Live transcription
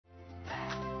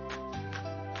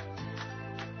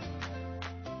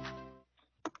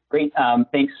Great.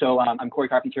 Thanks. So I'm Corey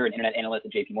Carpenter, an internet analyst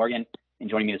at JPM, and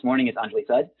joining me this morning is Anjali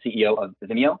Sud, CEO of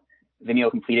Vimeo. Vimeo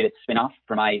completed its spinoff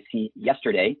from IAC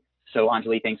yesterday. So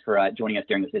Anjali, thanks for joining us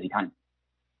during this busy time.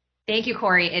 Thank you,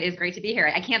 Corey. It is great to be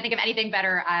here. I can't think of anything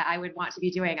better I would want to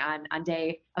be doing on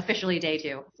officially day 2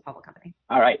 as a public company.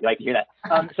 All right, I'd like to hear that.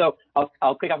 So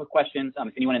I'll kick off with questions.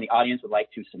 If anyone in the audience would like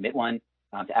to submit one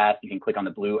to ask, you can click on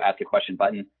the blue Ask a Question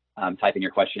button, type in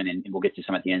your question, and we'll get to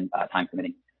some at the end, time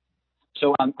permitting.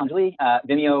 So Anjali,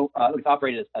 Vimeo was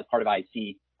operated as part of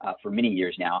IAC for many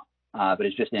years now, but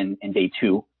it's just in day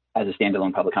 2 as a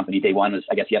standalone public company. Day 1 was,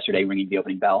 I guess, yesterday, ringing the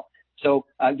opening bell. So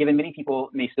given many people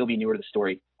may still be newer to the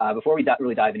story, before we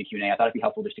really dive into Q&A, I thought it'd be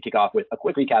helpful just to kick off with a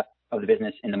quick recap of the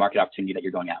business and the market opportunity that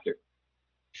you're going after.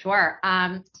 Sure.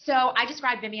 So I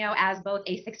describe Vimeo as both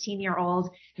a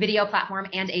 16-year-old video platform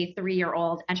and a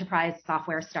 3-year-old enterprise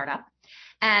software startup.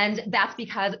 And that's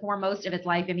because for most of its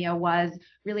life, Vimeo was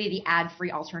really the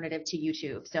ad-free alternative to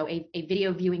YouTube. So a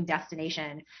video viewing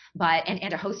destination,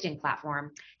 and a hosting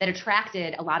platform that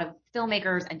attracted a lot of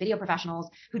filmmakers and video professionals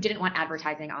who didn't want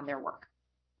advertising on their work.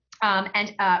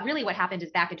 Really what happened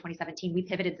is back in 2017, we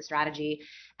pivoted the strategy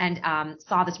and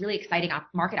saw this really exciting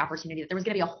market opportunity that there was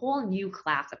going to be a whole new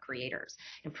class of creators.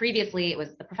 And previously it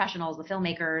was the professionals, the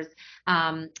filmmakers,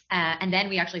 and then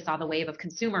we actually saw the wave of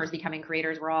consumers becoming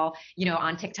creators. We're all,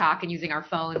 on TikTok and using our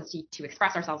phones to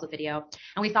express ourselves with video.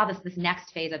 And we saw this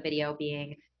next phase of video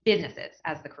being businesses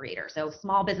as the creator. So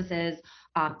small businesses,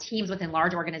 teams within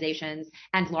large organizations,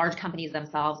 and large companies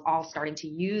themselves all starting to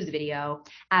use video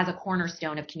as a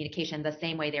cornerstone of communication the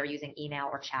same way they're using email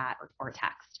or chat or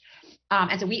text.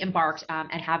 And so we embarked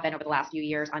and have been over the last few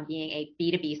years on being a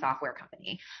B2B software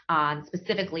company,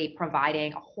 specifically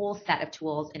providing a whole set of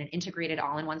tools in an integrated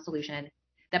all-in-one solution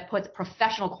that puts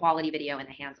professional quality video in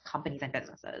the hands of companies and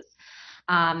businesses.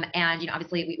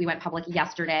 Obviously we went public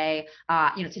yesterday.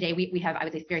 Today we have, I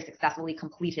would say, very successfully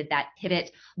completed that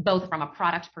pivot, both from a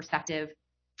product perspective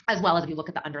as well as if you look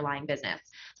at the underlying business.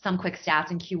 Some quick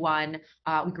stats in Q1,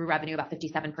 we grew revenue about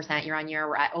 57% year on year.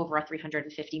 We're at over a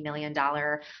 $350 million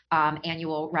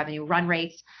annual revenue run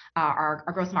rate. Our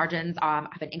gross margins have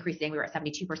been increasing. We were at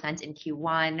 72% in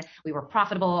Q1. We were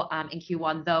profitable in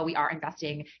Q1, though we are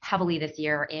investing heavily this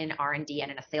year in R&D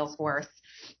and in a sales force.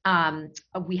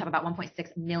 We have about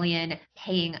 1.6 million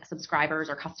paying subscribers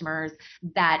or customers.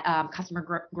 That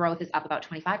customer growth is up about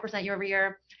 25% year over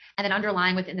year. And then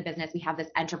underlying within the business, we have this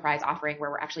enterprise offering where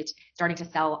we're actually starting to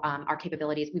sell our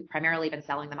capabilities. We've primarily been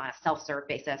selling them on a self-serve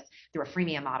basis through a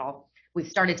freemium model. We've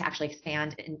started to actually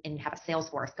expand and have a sales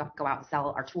force go out and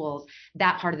sell our tools.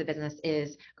 That part of the business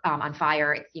is on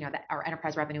fire. It's, that our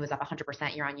enterprise revenue is up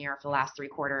 100% year on year for the last 3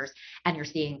 quarters. And you're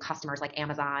seeing customers like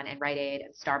Amazon and Rite Aid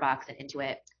and Starbucks and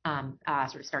Intuit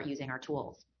sort of start using our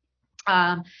tools.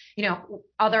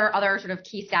 Other sort of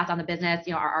key stats on the business,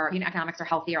 our unit economics are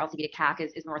healthy. Our LTV to CAC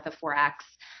is north of 4x.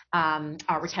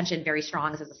 Our retention very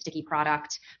strong. This is a sticky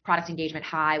product engagement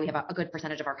high. We have a good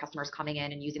percentage of our customers coming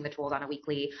in and using the tools on a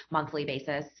weekly, monthly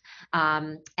basis.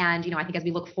 I think as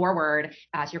we look forward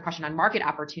to your question on market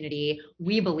opportunity,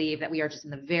 we believe that we are just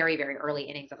in the very, very early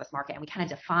innings of this market. And we kind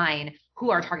of define who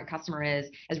our target customer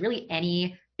is as really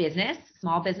any business,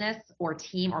 small business or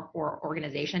team or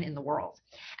organization in the world.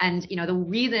 And the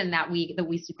reason that we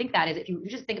think that is if you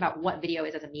just think about what video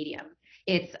is as a medium,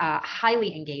 it's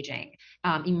highly engaging,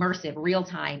 immersive,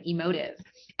 real-time, emotive,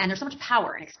 and there's so much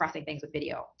power in expressing things with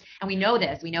video. And we know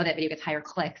this. We know that video gets higher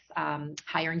clicks,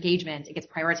 higher engagement. It gets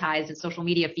prioritized in social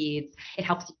media feeds. It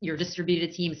helps your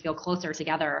distributed teams feel closer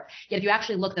together. Yet if you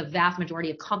actually look, the vast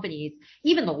majority of companies,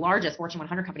 even the largest Fortune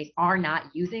 100 companies, are not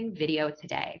using video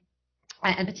today.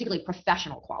 And particularly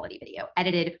professional quality video,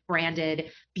 edited,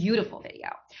 branded, beautiful video.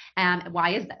 And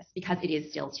why is this? Because it is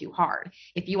still too hard.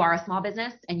 If you are a small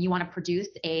business and you want to produce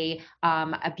a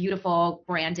beautiful,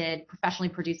 branded, professionally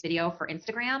produced video for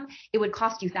Instagram, it would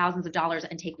cost you thousands of dollars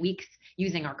and take weeks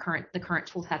using the current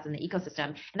tool sets in the ecosystem.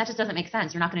 And that just doesn't make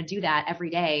sense. You're not going to do that every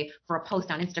day for a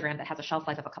post on Instagram that has a shelf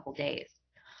life of a couple days.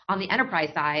 On the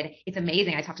enterprise side, it's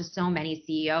amazing. I talk to so many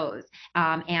CEOs.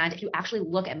 And if you actually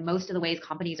look at most of the ways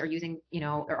companies are using,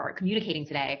 or are communicating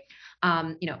today,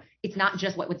 it's not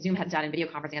just what Zoom has done and video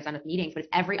conferencing has done with meetings, but it's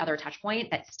every other touch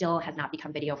point that still has not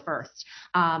become video first.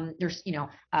 There's,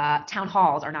 town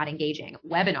halls are not engaging.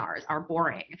 Webinars are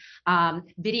boring.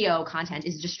 Video content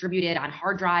is distributed on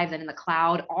hard drives and in the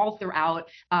cloud all throughout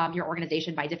your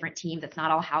organization by different teams. It's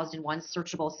not all housed in one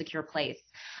searchable, secure place.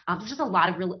 There's just a lot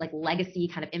of really legacy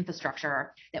kind of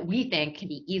infrastructure that we think can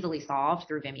be easily solved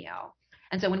through Vimeo.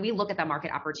 And so when we look at the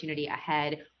market opportunity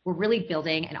ahead, we're really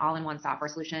building an all-in-one software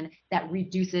solution that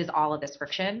reduces all of this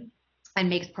friction and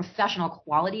makes professional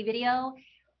quality video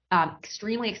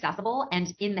extremely accessible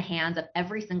and in the hands of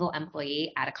every single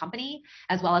employee at a company,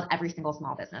 as well as every single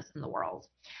small business in the world.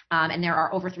 And there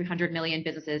are over 300 million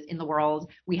businesses in the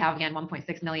world. We have, again,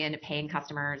 1.6 million paying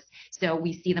customers. So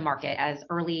we see the market as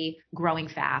early, growing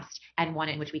fast, and one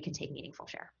in which we can take meaningful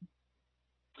share.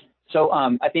 So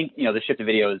I think, the shift to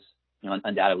video is,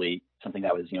 undoubtedly something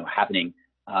that was, happening.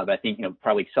 But I think,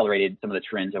 probably accelerated some of the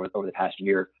trends over the past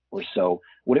year or so.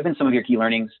 What have been some of your key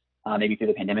learnings, maybe through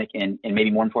the pandemic, and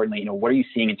maybe more importantly, what are you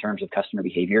seeing in terms of customer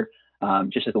behavior,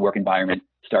 just as the work environment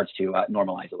starts to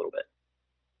normalize a little bit?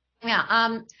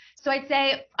 Yeah. So I'd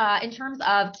say in terms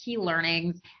of key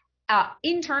learnings,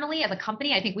 internally as a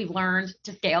company, I think we've learned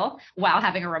to scale while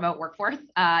having a remote workforce.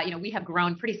 We have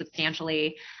grown pretty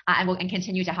substantially and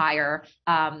continue to hire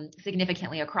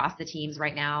significantly across the teams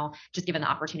right now, just given the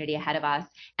opportunity ahead of us.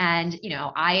 And,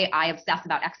 I obsess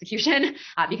about execution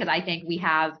because I think we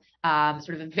have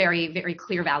sort of a very, very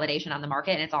clear validation on the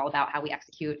market, and it's all about how we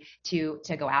execute to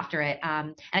go after it.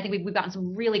 And I think we've gotten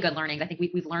some really good learnings. I think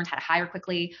we've learned how to hire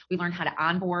quickly. We learned how to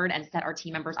onboard and set our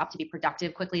team members up to be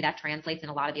productive quickly. That translates in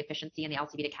a lot of the efficiency and the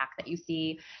LTV to CAC that you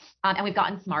see. And we've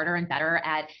gotten smarter and better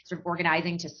at sort of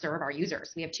organizing to serve our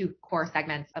users. We have two core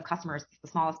segments of customers, the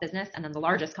smallest business and then the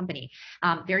largest company.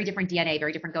 Very different DNA,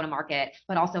 very different go-to-market,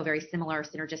 but also very similar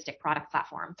synergistic product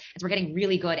platform. And so we're getting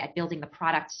really good at building the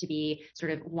product to be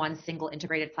sort of one single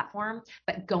integrated platform,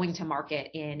 but going to market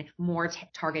in more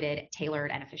targeted, tailored,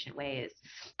 and efficient ways.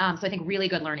 So I think really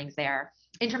good learnings there.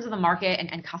 In terms of the market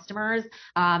and customers,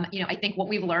 I think what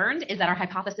we've learned is that our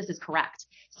hypothesis is correct.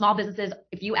 Small businesses,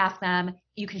 if you ask them,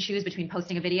 you can choose between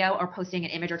posting a video or posting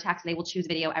an image or text, they will choose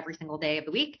video every single day of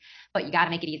the week, but you got to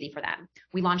make it easy for them.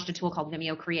 We launched a tool called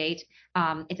Vimeo Create.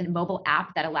 It's a mobile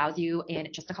app that allows you in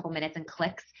just a couple minutes and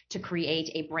clicks to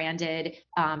create a branded,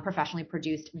 professionally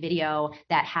produced video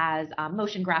that has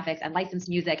motion graphics and licensed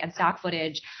music and stock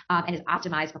footage and is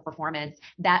optimized for performance.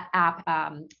 That app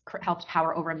helped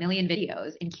power over 1 million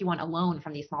videos in Q1 alone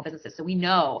from these small businesses. So we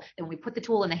know that when we put the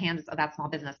tool in the hands of that small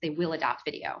business, they will adopt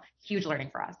video. Huge learning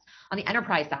for us. On the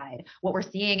enterprise side, what we're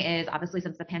seeing is obviously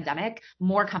since the pandemic,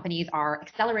 more companies are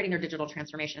accelerating their digital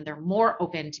transformation. They're more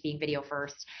open to being video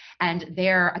first. And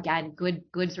they're, again, good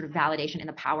sort of validation in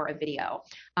the power of video.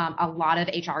 A lot of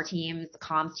HR teams,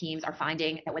 comms teams are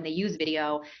finding that when they use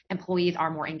video, employees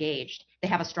are more engaged. They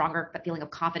have a stronger feeling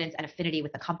of confidence and affinity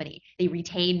with the company. They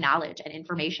retain knowledge and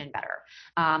information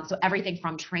better. So everything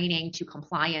from training to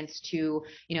compliance to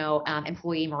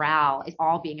employee morale is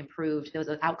all being improved. Those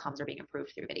outcomes are being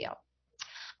improved through video.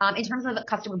 In terms of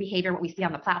customer behavior, what we see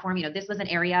on the platform, this was an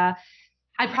area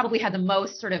I probably had the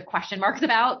most sort of question marks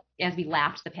about as we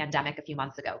lapped the pandemic a few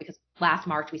months ago, because last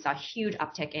March we saw a huge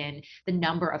uptick in the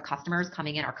number of customers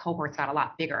coming in. Our cohorts got a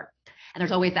lot bigger. And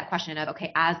there's always that question of,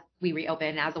 okay, as we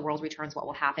reopen, as the world returns, what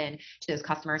will happen to those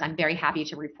customers? I'm very happy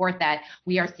to report that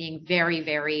we are seeing very,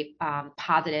 very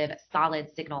positive, solid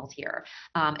signals here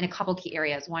in a couple key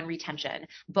areas. One, retention,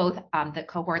 both the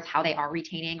cohorts, how they are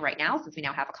retaining right now, since we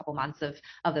now have a couple months of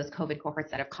those COVID cohorts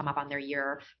that have come up on their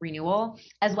year renewal,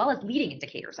 as well as leading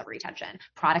indicators of retention,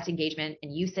 product engagement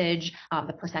and usage,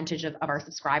 the percentage of our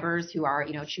subscribers who are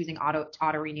choosing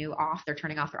auto renew off, they're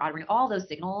turning off their auto renew. All those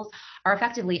signals are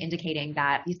effectively indicating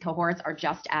that these cohorts are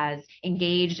just as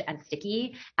engaged and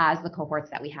sticky as the cohorts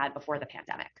that we had before the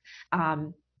pandemic.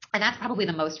 And that's probably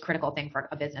the most critical thing for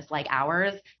a business like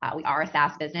ours. We are a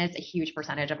SaaS business. A huge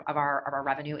percentage of our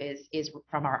revenue is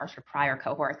from our sort of prior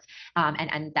cohorts.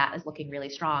 And that is looking really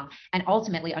strong. And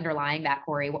ultimately underlying that,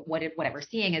 Corey, what we're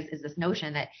seeing is this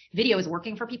notion that video is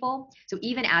working for people. So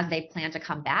even as they plan to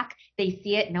come back, they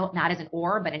see it not as an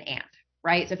or, but an and.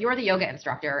 Right? So if you're the yoga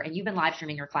instructor and you've been live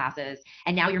streaming your classes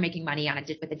and now you're making money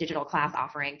with a digital class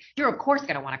offering, you're of course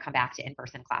going to want to come back to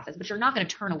in-person classes, but you're not going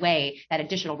to turn away that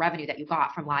additional revenue that you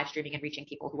got from live streaming and reaching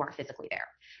people who aren't physically there.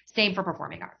 Same for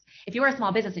performing arts. If you're a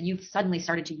small business and you've suddenly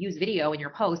started to use video in your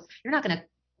posts, you're not going to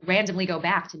randomly go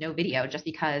back to no video just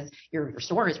because your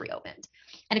store is reopened.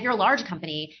 And if you're a large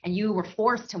company and you were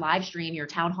forced to live stream your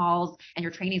town halls and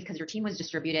your trainings because your team was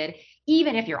distributed,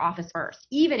 even if you're office first,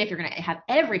 even if you're going to have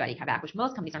everybody come back, which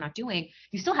most companies are not doing,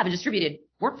 you still have a distributed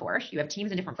workforce. You have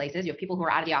teams in different places. You have people who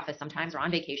are out of the office sometimes or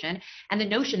on vacation. And the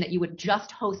notion that you would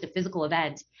just host a physical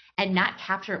event and not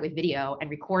capture it with video and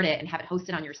record it and have it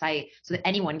hosted on your site so that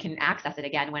anyone can access it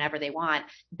again whenever they want,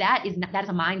 that is a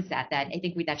mindset that I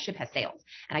think that ship has sailed.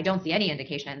 And I don't see any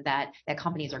indication that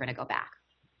companies are going to go back.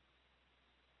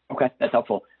 Okay, that's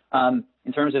helpful.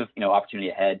 In terms of opportunity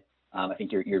ahead, I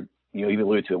think you've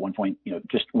alluded to at one point,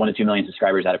 just 1 to 2 million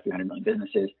subscribers out of 300 million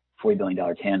businesses, $40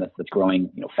 billion TAM that's growing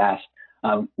fast.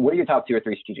 What are your top 2 or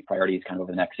 3 strategic priorities kind of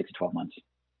over the next 6 to 12 months?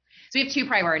 So we have two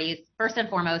priorities. First and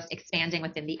foremost, expanding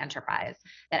within the enterprise.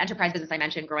 That enterprise business I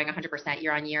mentioned growing 100%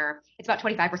 year on year. It's about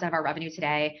 25% of our revenue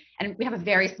today. And we have a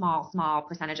very small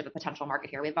percentage of the potential market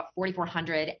here. We have about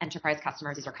 4,400 enterprise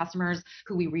customers. These are customers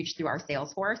who we reach through our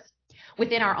sales force.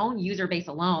 Within our own user base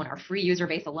alone, our free user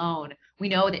base alone, we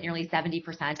know that nearly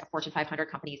 70% of Fortune 500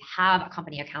 companies have a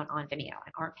company account on Vimeo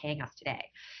and aren't paying us today.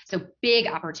 So big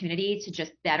opportunity to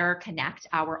just better connect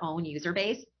our own user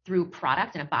base through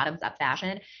product in a bottoms-up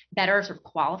fashion, better sort of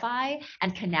qualify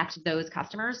and connect those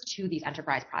customers to these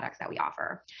enterprise products that we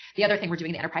offer. The other thing we're doing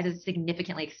in the enterprise is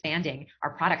significantly expanding our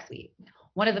product suite.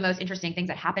 One of the most interesting things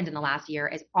that happened in the last year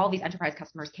is all these enterprise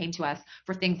customers came to us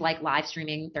for things like live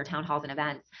streaming their town halls and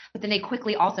events, but then they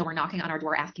quickly also were knocking on our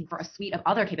door asking for a suite of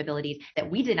other capabilities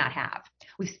that we did not have.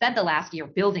 We've spent the last year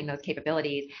building those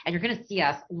capabilities, and you're going to see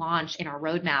us launch in our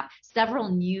roadmap several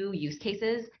new use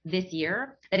cases this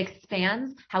year that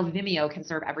expands how Vimeo can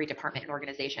serve every department and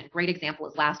organization. Great example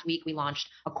is last week we launched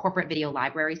a corporate video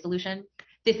library solution.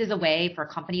 This is a way for a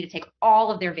company to take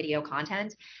all of their video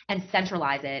content and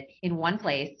centralize it in one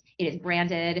place. It is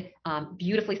branded,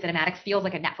 beautifully cinematic, feels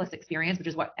like a Netflix experience, which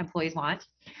is what employees want.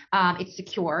 It's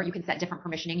secure. You can set different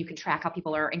permissioning. You can track how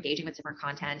people are engaging with different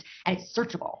content, and it's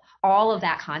searchable. All of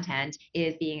that content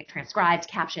is being transcribed,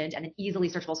 captioned, and then easily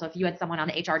searchable. So if you had someone on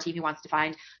the HR team who wants to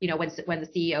find, when the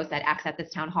CEO said X at this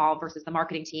town hall versus the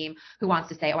marketing team who wants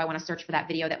to say, oh, I want to search for that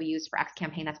video that we used for X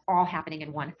campaign, that's all happening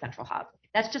in one central hub.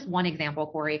 That's just one example,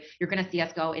 Corey. You're going to see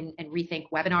us go and rethink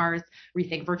webinars,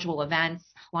 rethink virtual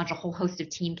events, launch a whole host of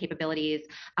team capabilities.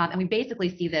 And we basically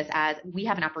see this as we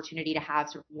have an opportunity to have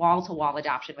sort of wall-to-wall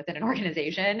adoption within an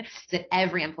organization so that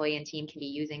every employee and team can be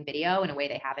using video in a way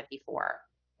they haven't before.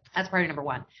 That's priority number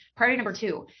one. Priority number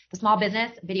two, the small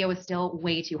business, video is still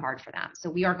way too hard for them. So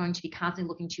we are going to be constantly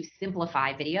looking to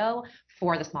simplify video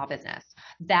for the small business.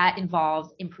 That involves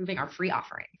improving our free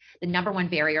offering. The number one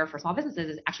barrier for small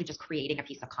businesses is actually just creating a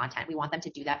piece of content. We want them to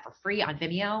do that for free on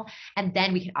Vimeo, and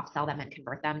then we can upsell them and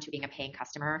convert them to being a paying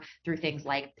customer through things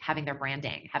like having their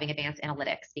branding, having advanced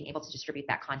analytics, being able to distribute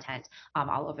that content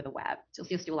all over the web. So you'll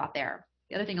see us do a lot there.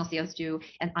 The other thing you'll see us do,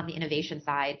 and on the innovation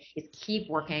side, is keep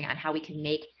working on how we can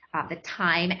make the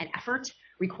time and effort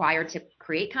required to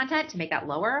create content to make that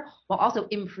lower, while also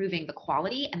improving the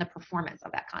quality and the performance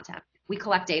of that content. We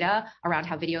collect data around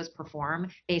how videos perform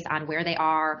based on where they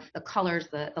are, the colors,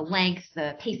 the length,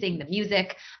 the pacing, the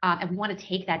music, and we want to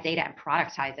take that data and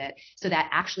productize it so that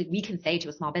actually we can say to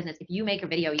a small business, if you make a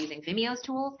video using Vimeo's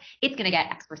tools, it's going to get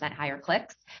X% higher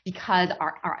clicks because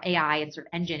our AI and sort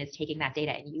of engine is taking that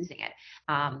data and using it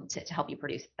to help you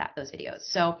produce those videos.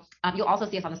 So you'll also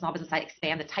see us on the small business side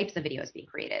expand the types of videos being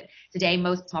created. Today,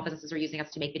 most small businesses are using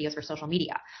us to make videos for social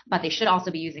media, but they should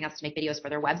also be using us to make videos for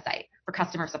their website, for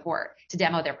customer support, to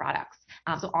demo their products.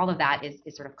 So all of that is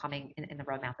sort of coming in the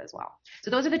roadmap as well.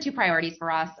 So those are the two priorities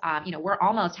for us. We're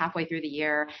almost halfway through the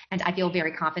year, and I feel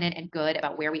very confident and good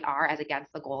about where we are as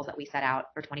against the goals that we set out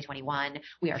for 2021.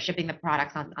 We are shipping the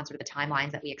products on sort of the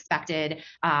timelines that we expected.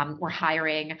 We're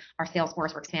hiring our sales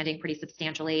force. We're expanding pretty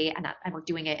substantially, and we're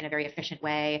doing it in a very efficient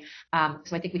way.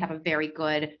 So I think we have a very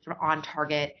good sort of on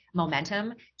target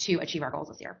momentum to achieve our goals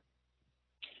this year.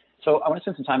 So I want to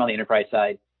spend some time on the enterprise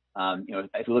side.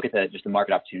 If we look at just the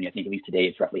market opportunity, I think at least today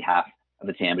it's roughly half of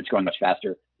the TAM, but it's growing much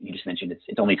faster. You just mentioned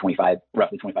it's only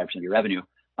roughly 25% of your revenue.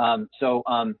 And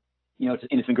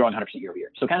it's been growing 100% year over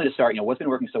year. So kind of to start, what's been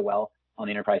working so well on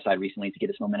the enterprise side recently to get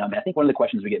this momentum? And I think one of the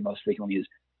questions we get most frequently is,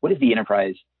 what is the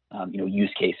enterprise,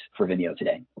 use case for Vimeo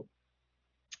today?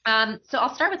 So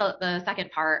I'll start with the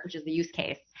second part, which is the use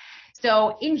case.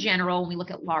 So in general, when we look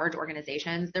at large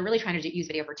organizations, they're really trying to use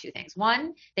video for two things.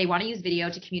 One, they want to use video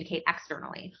to communicate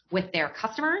externally with their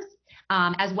customers,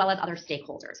 as well as other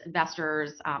stakeholders,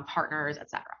 investors, partners, et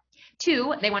cetera.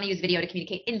 Two, they want to use video to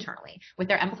communicate internally with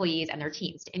their employees and their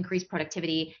teams to increase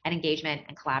productivity and engagement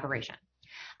and collaboration.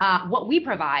 What we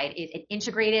provide is an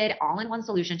integrated all-in-one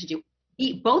solution to do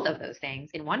both of those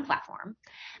things in one platform.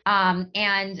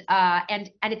 And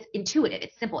it's intuitive,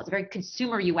 it's simple. It's a very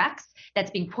consumer UX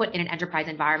that's being put in an enterprise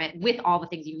environment with all the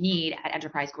things you need at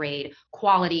enterprise grade,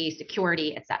 quality,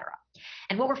 security, et cetera.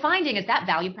 And what we're finding is that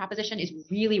value proposition is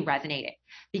really resonating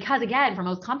because, again, for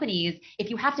most companies, if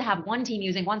you have to have one team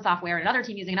using one software and another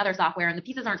team using another software and the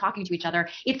pieces aren't talking to each other,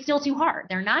 it's still too hard.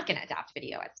 They're not going to adopt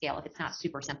video at scale if it's not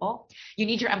super simple. You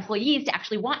need your employees to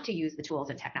actually want to use the tools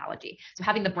and technology. So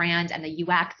having the brand and the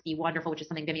UX be wonderful, which is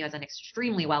something Vimeo has done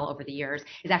extremely well over the years,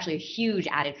 is actually a huge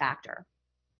added factor.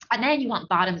 And then you want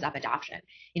bottoms up adoption.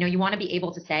 You want to be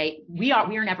able to say, we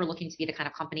are never looking to be the kind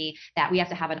of company that we have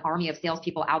to have an army of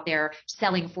salespeople out there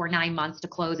selling for 9 months to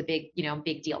close a big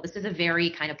deal. This is a very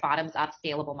kind of bottoms up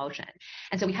scalable motion.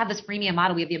 And so we have this freemium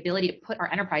model. We have the ability to put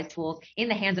our enterprise tools in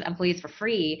the hands of employees for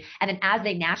free. And then as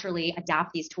they naturally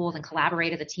adopt these tools and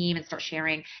collaborate as a team and start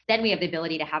sharing, then we have the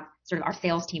ability to have sort of our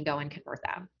sales team go and convert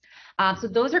them. So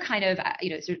those are kind of,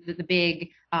 sort of the big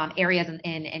areas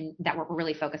in that we're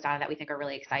really focused on that we think are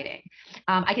really exciting.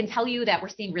 I can tell you that we're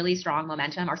seeing really strong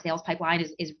momentum. Our sales pipeline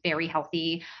is very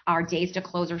healthy. Our days to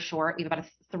close are short. We have about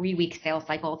a 3-week sales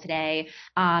cycle today.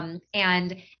 And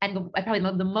probably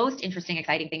the most interesting,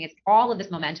 exciting thing is all of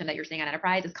this momentum that you're seeing on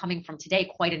enterprise is coming from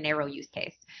today quite a narrow use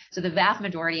case. So the vast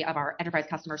majority of our enterprise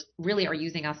customers really are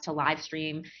using us to live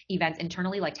stream events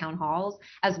internally, like town halls,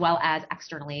 as well as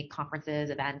externally, conferences,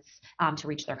 events, to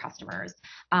reach their customers.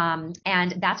 And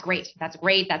that's great. That's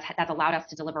great. That's allowed us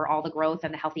to deliver all the growth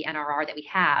and the healthy NRR that we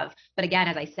have. But again,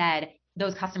 as I said,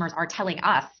 those customers are telling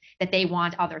us that they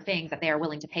want other things that they are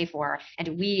willing to pay for.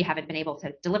 And we haven't been able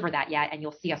to deliver that yet. And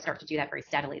you'll see us start to do that very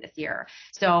steadily this year.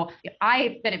 So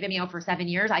I've been at Vimeo for 7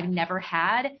 years. I've never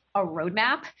had a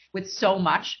roadmap with so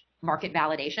much market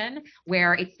validation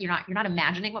where you're not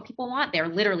imagining what people want. They're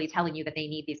literally telling you that they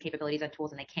need these capabilities and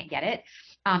tools and they can't get it.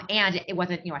 And it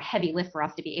wasn't, a heavy lift for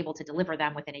us to be able to deliver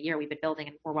them within a year. We've been building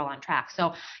and we're well on track.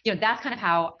 So, that's kind of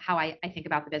how I think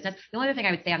about the business. The only other thing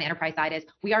I would say on the enterprise side is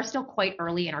we are still quite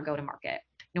early in our go-to-market.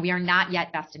 We are not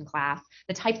yet best in class.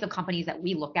 The types of companies that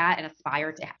we look at and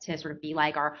aspire to sort of be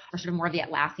like are sort of more of the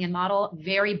Atlassian model,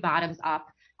 very bottoms up,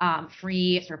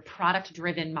 free sort of product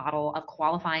driven model of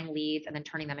qualifying leads and then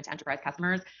turning them into enterprise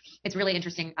customers. It's really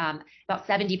interesting. About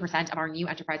 70% of our new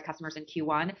enterprise customers in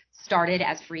Q1 started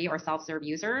as free or self-serve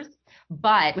users,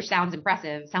 which sounds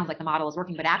impressive, sounds like the model is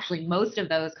working, but actually most of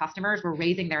those customers were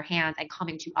raising their hands and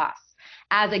coming to us,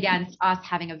 as against us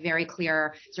having a very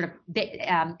clear sort of,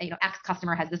 X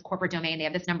customer has this corporate domain, they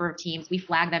have this number of teams, we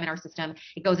flag them in our system,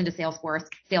 it goes into Salesforce,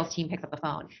 sales team picks up the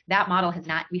phone. That model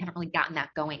we haven't really gotten that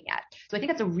going yet. So I think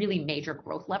that's a really major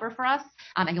growth lever for us.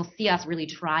 And you'll see us really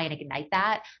try and ignite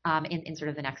that in sort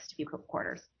of the next few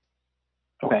quarters.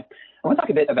 Okay. I want to talk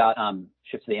a bit about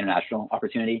shifts to the international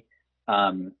opportunity.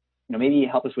 Maybe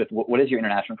help us with what is your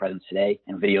international presence today?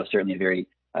 And video is certainly a very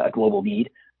global need.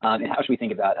 And how should we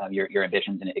think about your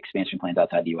ambitions and expansion plans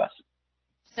outside the U.S.?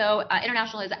 So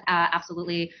international is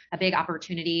absolutely a big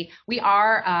opportunity. We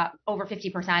are over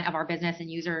 50% of our business and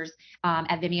users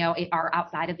at Vimeo are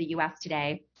outside of the U.S.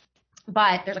 today.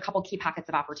 But there's a couple key pockets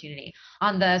of opportunity.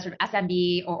 On the sort of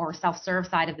SMB or self-serve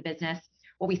side of the business,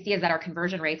 what we see is that our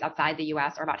conversion rates outside the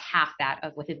US are about half that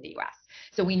of within the US.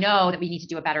 So we know that we need to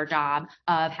do a better job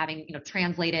of having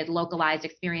translated, localized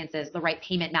experiences, the right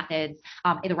payment methods,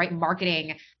 the right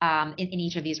marketing in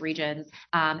each of these regions.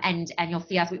 And you'll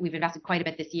see us, we've invested quite a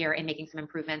bit this year in making some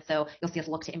improvements. So you'll see us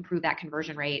look to improve that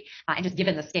conversion rate. And just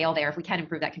given the scale there, if we can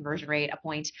improve that conversion rate a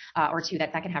point or two,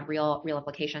 that can have real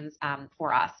implications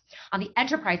for us. On the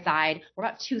enterprise side, we're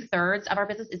about 2/3 of our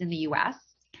business is in the US.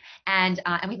 And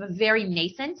we have a very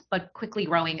nascent but quickly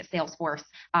growing sales force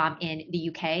in the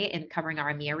UK in covering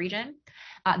our EMEA region.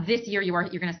 This year, you're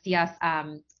going to see us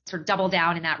sort of double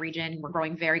down in that region. We're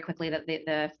growing very quickly,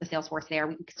 the sales force there.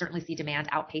 We certainly see demand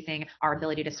outpacing our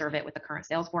ability to serve it with the current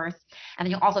sales force. And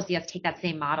then you'll also see us take that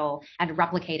same model and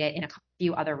replicate it in a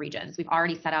few other regions. We've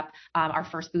already set up our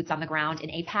first boots on the ground in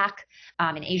APAC,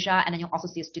 in Asia, and then you'll also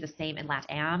see us do the same in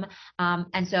LATAM.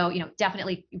 And so,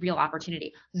 definitely real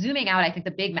opportunity. Zooming out, I think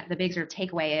the big sort of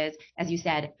takeaway is, as you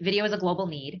said, video is a global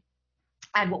need.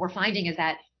 And what we're finding is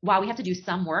that while we have to do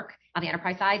some work on the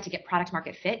enterprise side to get product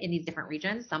market fit in these different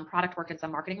regions, some product work and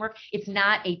some marketing work, it's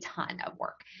not a ton of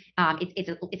work.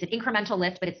 It's an incremental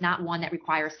lift, but it's not one that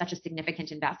requires such a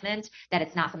significant investment that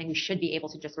it's not something we should be able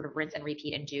to just sort of rinse and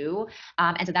repeat and do.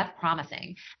 And so that's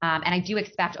promising. And I do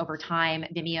expect over time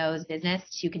Vimeo's business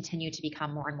to continue to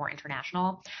become more and more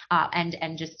international.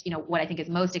 And just, what I think is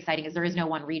most exciting is there is no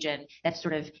one region that's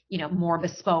sort of, more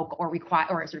bespoke or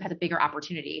sort of has a bigger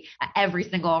opportunity. Every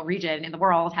single region in the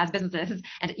world has businesses,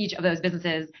 and each of those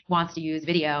businesses wants to use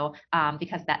video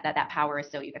because that power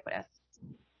is so ubiquitous.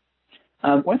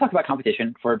 I want to talk about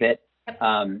competition for a bit.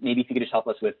 Maybe if you could just help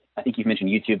us with, I think you've mentioned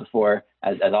YouTube before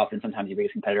as often, sometimes your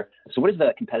biggest competitor. So what is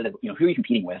the competitive, who are you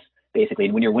competing with basically?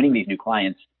 And when you're winning these new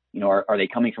clients, are they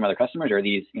coming from other customers, or are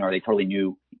these, are they totally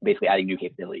new, basically adding new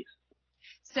capabilities?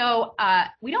 So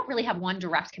we don't really have one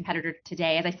direct competitor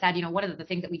today. As I said, one of the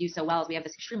things that we do so well is we have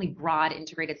this extremely broad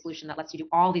integrated solution that lets you do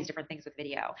all these different things with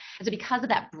video. And so because of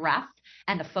that breadth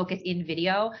and the focus in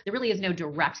video, there really is no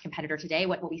direct competitor today.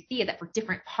 What we see is that for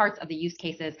different parts of the use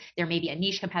cases, there may be a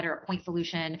niche competitor, a point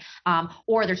solution,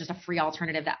 or there's just a free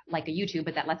alternative that like a YouTube,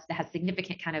 but that has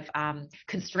significant kind of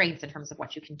constraints in terms of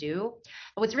what you can do.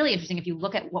 But what's really interesting, if you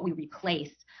look at what we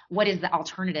replace, what is the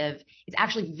alternative? It's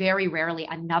actually very rarely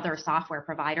another software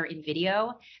provider in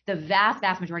video. The vast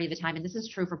majority of the time, and this is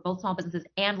true for both small businesses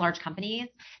and large companies,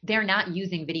 they're not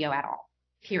using video at all,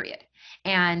 period.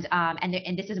 And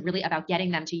this is really about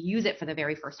getting them to use it for the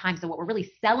very first time. So what we're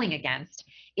really selling against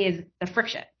is the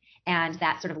friction and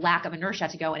that sort of lack of inertia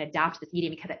to go and adopt this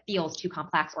medium because it feels too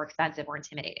complex or expensive or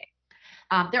intimidating.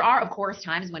 There are, of course,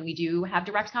 times when we do have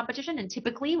direct competition, and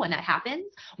typically when that happens,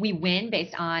 we win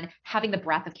based on having the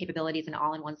breadth of capabilities in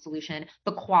all-in-one solution,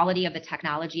 the quality of the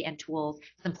technology and tools,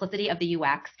 simplicity of the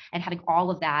UX, and having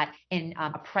all of that in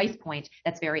a price point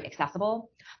that's very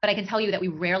accessible. But I can tell you that we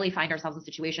rarely find ourselves in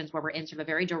situations where we're in sort of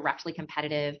a very directly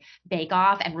competitive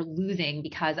bake-off and we're losing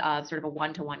because of sort of a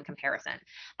one-to-one comparison.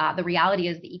 The reality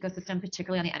is the ecosystem,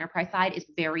 particularly on the enterprise side, is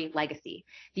very legacy.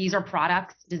 These are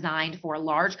products designed for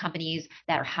large companies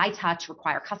that are high touch,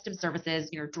 require custom services,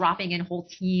 dropping in whole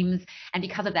teams. And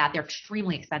because of that, they're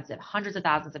extremely expensive, hundreds of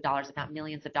thousands of dollars, if not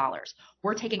millions of dollars.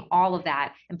 We're taking all of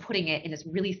that and putting it in this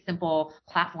really simple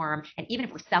platform. And even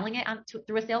if we're selling it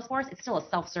through a Salesforce, it's still a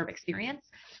self-serve experience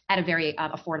at a very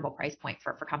affordable price point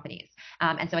for companies.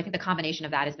 And so I think the combination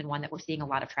of that has been one that we're seeing a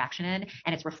lot of traction in,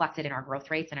 and it's reflected in our growth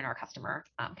rates and in our customer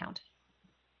count.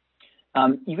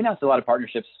 You've announced a lot of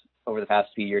partnerships over the past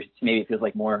few years. Maybe it feels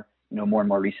like more and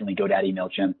more recently, GoDaddy,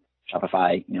 MailChimp,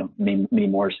 Shopify, many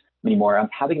more.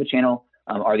 How big of a channel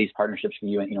are these partnerships for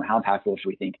you, and how impactful should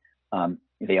we think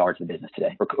they are to the business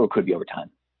today, or could be over time?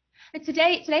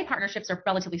 Today, partnerships are a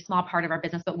relatively small part of our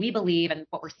business, but we believe, and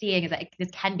what we're seeing is that this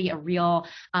can be a real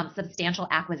substantial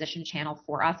acquisition channel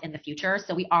for us in the future.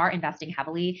 So we are investing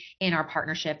heavily in our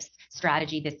partnerships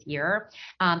strategy this year.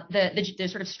 The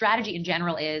sort of strategy in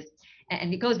general is,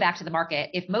 and it goes back to the market,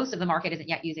 if most of the market isn't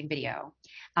yet using video,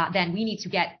 then we need to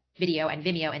get video and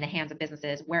Vimeo in the hands of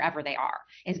businesses wherever they are,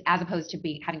 as opposed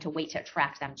to having to wait to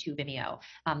attract them to Vimeo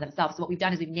themselves. So what we've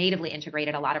done is we've natively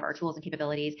integrated a lot of our tools and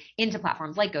capabilities into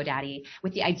platforms like GoDaddy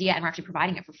with the idea, and we're actually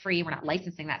providing it for free. We're not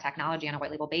licensing that technology on a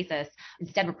white label basis.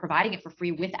 Instead, we're providing it for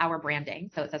free with our branding.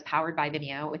 So it says powered by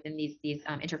Vimeo within these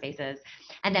interfaces.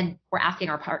 And then we're asking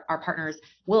our partners,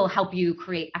 we'll help you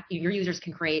create, your users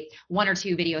can create 1 or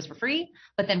 2 videos for free.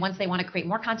 But then once they want to create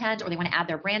more content or they want to add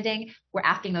their branding, we're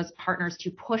asking those partners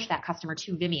to push that customer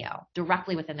to Vimeo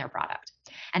directly within their product.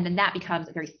 And then that becomes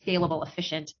a very scalable,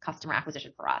 efficient customer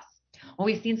acquisition for us. What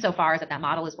we've seen so far is that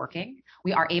model is working.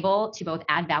 We are able to both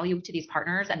add value to these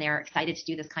partners, and they're excited to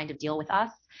do this kind of deal with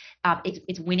us.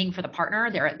 It's winning for the partner.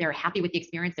 They're happy with the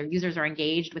experience. Their users are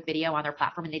engaged with video on their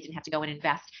platform, and they didn't have to go and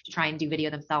invest to try and do video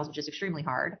themselves, which is extremely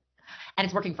hard. And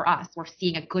it's working for us. We're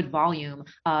seeing a good volume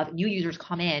of new users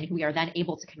come in who we are then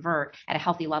able to convert at a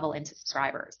healthy level into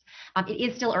subscribers. It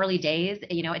is still early days.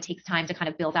 It takes time to kind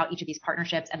of build out each of these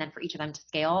partnerships and then for each of them to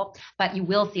scale. But you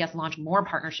will see us launch more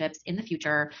partnerships in the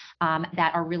future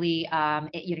that are really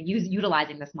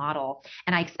utilizing this model.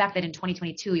 And I expect that in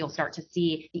 2022, you'll start to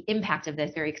see the impact of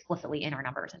this very explicitly in our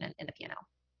numbers and in the P&L.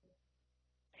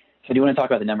 So do you want to talk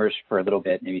about the numbers for a little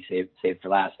bit, maybe save for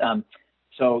last?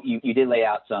 So you did lay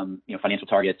out some financial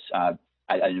targets at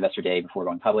Investor Day before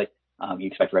going public. You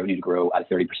expect revenue to grow at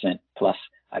 30% plus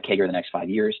CAGR the next 5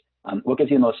 years. What gives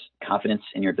you the most confidence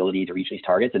in your ability to reach these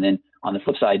targets? And then on the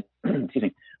flip side, excuse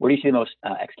me, where do you see the most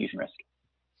execution risk?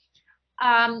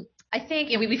 I think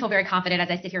we feel very confident as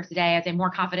I sit here today. I'd say more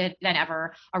confident than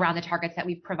ever around the targets that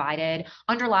we've provided.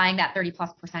 Underlying that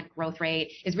 30+% growth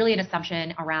rate is really an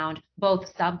assumption around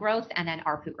both sub growth and then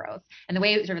ARPU growth. And the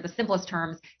way, sort of the simplest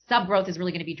terms, sub growth is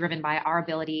really going to be driven by our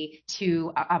ability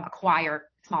to acquire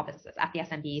small businesses at the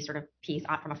SMB sort of piece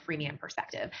from a freemium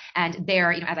perspective. And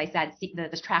there, as I said,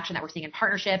 the traction that we're seeing in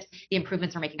partnerships, the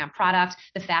improvements we're making on product,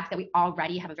 the fact that we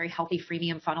already have a very healthy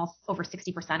freemium funnel. Over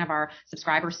 60% of our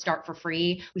subscribers start for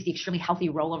free. We see extremely healthy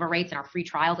rollover rates in our free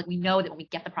trials. Like we know that when we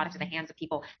get the product in the hands of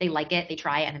people, they like it, they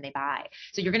try it, and then they buy.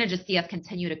 So you're going to just see us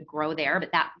continue to grow there.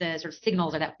 But that the sort of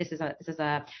signals are that this is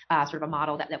a sort of a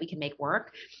model that we can make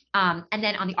work. And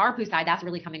then on the ARPU side, that's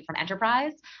really coming from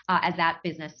enterprise as that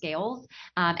business scales.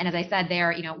 And as I said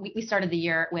there, we started the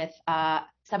year with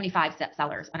 75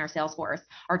 sellers on our sales force.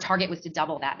 Our target was to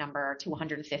double that number to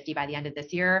 150 by the end of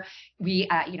this year. We,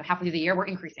 halfway through the year, we're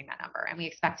increasing that number, and we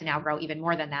expect to now grow even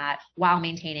more than that while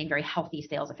maintaining very healthy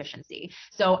sales efficiency.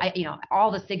 So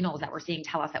all the signals that we're seeing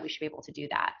tell us that we should be able to do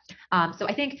that. So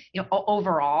I think,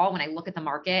 overall, when I look at the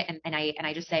market and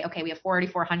I just say, okay, we have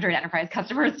 4,400 enterprise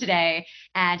customers today,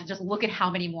 and just look at how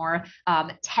many more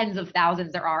tens of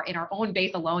thousands there are in our own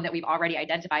base alone that we've already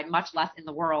identified, much less in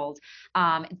the world,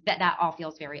 that all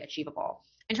feels very achievable.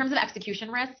 In terms of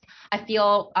execution risk, I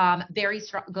feel very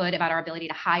good about our ability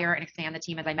to hire and expand the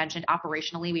team. As I mentioned,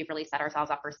 operationally, we've really set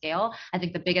ourselves up for scale. I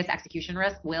think the biggest execution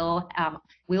risk will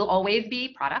always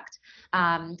be product.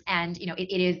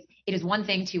 It is one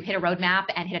thing to hit a roadmap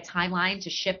and hit a timeline to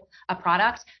ship a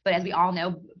product, but as we all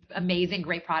know, amazing,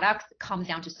 great products comes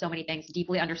down to so many things: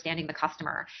 deeply understanding the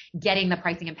customer, getting the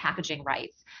pricing and packaging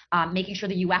right, making sure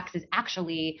the UX is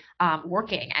actually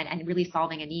working and really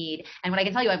solving a need. And what I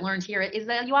can tell you I've learned here is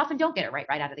that you often don't get it right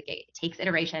out of the gate. It takes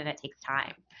iteration and it takes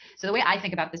time. So the way I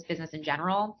think about this business in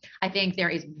general, I think there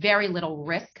is very little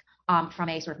risk from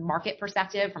a sort of market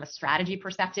perspective, from a strategy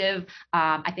perspective.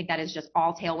 I think that is just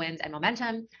all tailwinds and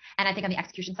momentum. And I think on the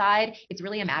execution side, it's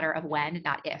really a matter of when,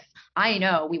 not if. I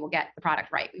know we will get the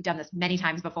product right. We've done this many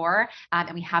times before,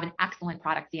 and we have an excellent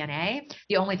product DNA.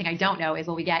 The only thing I don't know is,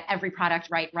 will we get every product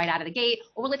right out of the gate,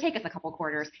 or will it take us a couple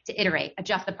quarters to iterate,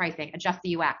 adjust the pricing, adjust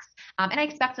the UX? And I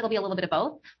expect it'll be a little bit of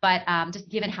both, but just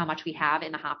given how much we have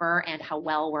in the hopper and how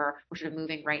well we're sort of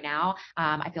moving right now,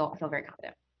 I feel very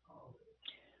confident.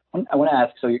 I want to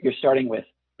ask, so you're starting with,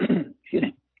 excuse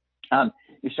me,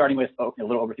 you're starting with a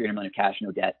little over 300 million of cash,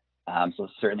 no debt. So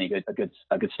certainly a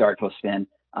good start post spin.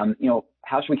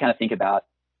 How should we kind of think about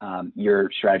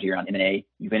your strategy around M&A?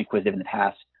 You've been inquisitive in the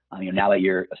past. Now that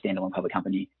you're a standalone public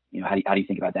company, how do you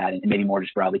think about that, and maybe more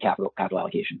just broadly capital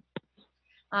allocation?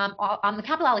 On the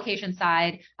capital allocation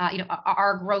side,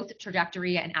 our growth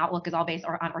trajectory and outlook is all based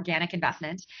on organic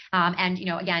investment.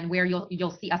 Again, where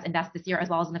you'll see us invest this year as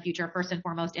well as in the future, first and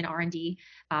foremost in R&D.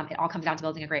 It all comes down to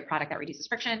building a great product that reduces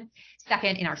friction.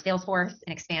 Second, in our sales force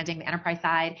and expanding the enterprise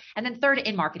side. And then third,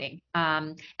 in marketing.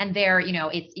 And there,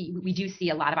 we do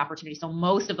see a lot of opportunity. So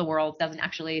most of the world doesn't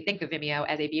actually think of Vimeo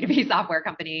as a B2B software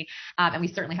company. And we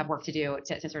certainly have work to do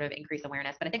to sort of increase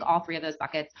awareness. But I think all three of those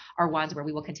buckets are ones where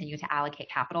we will continue to allocate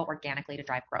capital organically to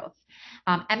drive growth.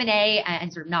 M&A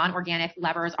and sort of non-organic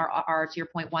levers are, to your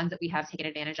point, ones that we have taken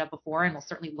advantage of before, and we'll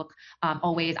certainly look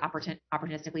always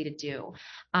opportunistically to do.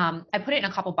 I put it in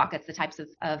a couple buckets, the types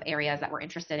of areas that we're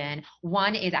interested in.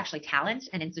 One is actually talent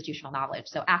and institutional knowledge.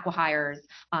 So acqui-hires,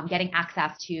 getting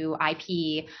access to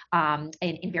IP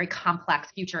in very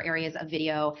complex future areas of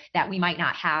video that we might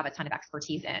not have a ton of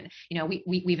expertise in.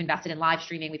 We've invested in live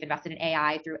streaming, we've invested in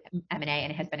AI through M&A,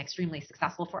 and it has been extremely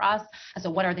successful for us.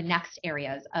 So what are the next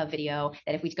areas of video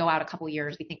that if we go out a couple of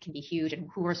years, we think can be huge, and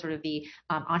who are sort of the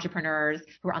entrepreneurs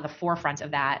who are on the forefront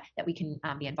of that we can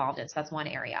be involved in? So that's one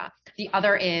area. The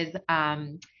other is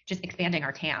just expanding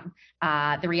our TAM.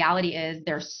 The reality is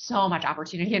there's so much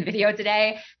opportunity in video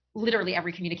today. Literally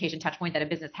every communication touch point that a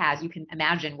business has, you can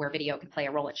imagine where video can play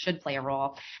a role. It should play a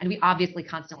role. And we obviously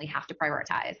constantly have to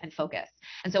prioritize and focus.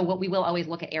 And so what we will always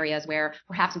look at areas where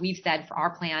perhaps we've said for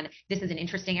our plan, this is an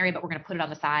interesting area, but we're going to put it on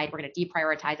the side. We're going to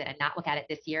deprioritize it and not look at it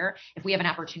this year. If we have an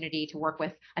opportunity to work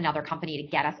with another company to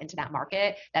get us into that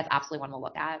market, that's absolutely one we'll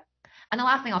look at. And the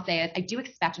last thing I'll say is I do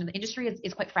expect, the industry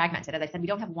is quite fragmented. As I said, we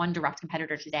don't have one direct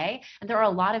competitor today, and there are a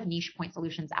lot of niche point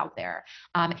solutions out there.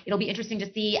 It'll be interesting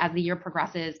to see as the year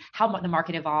progresses how the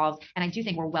market evolves, and I do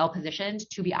think we're well positioned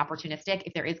to be opportunistic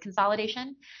if there is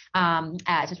consolidation, to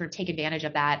sort of take advantage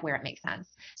of that where it makes sense.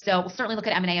 So we'll certainly look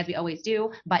at M&A as we always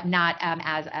do, but not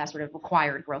as a sort of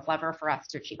required growth lever for us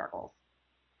to achieve our goals.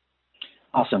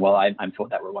 Awesome. Well, I'm told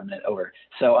that we're 1 minute over.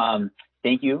 So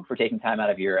thank you for taking time out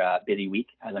of your busy week,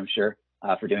 as I'm sure,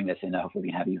 for doing this, and hopefully we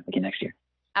can have you again next year.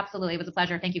 Absolutely. It was a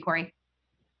pleasure. Thank you, Corey.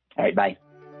 All right. Bye.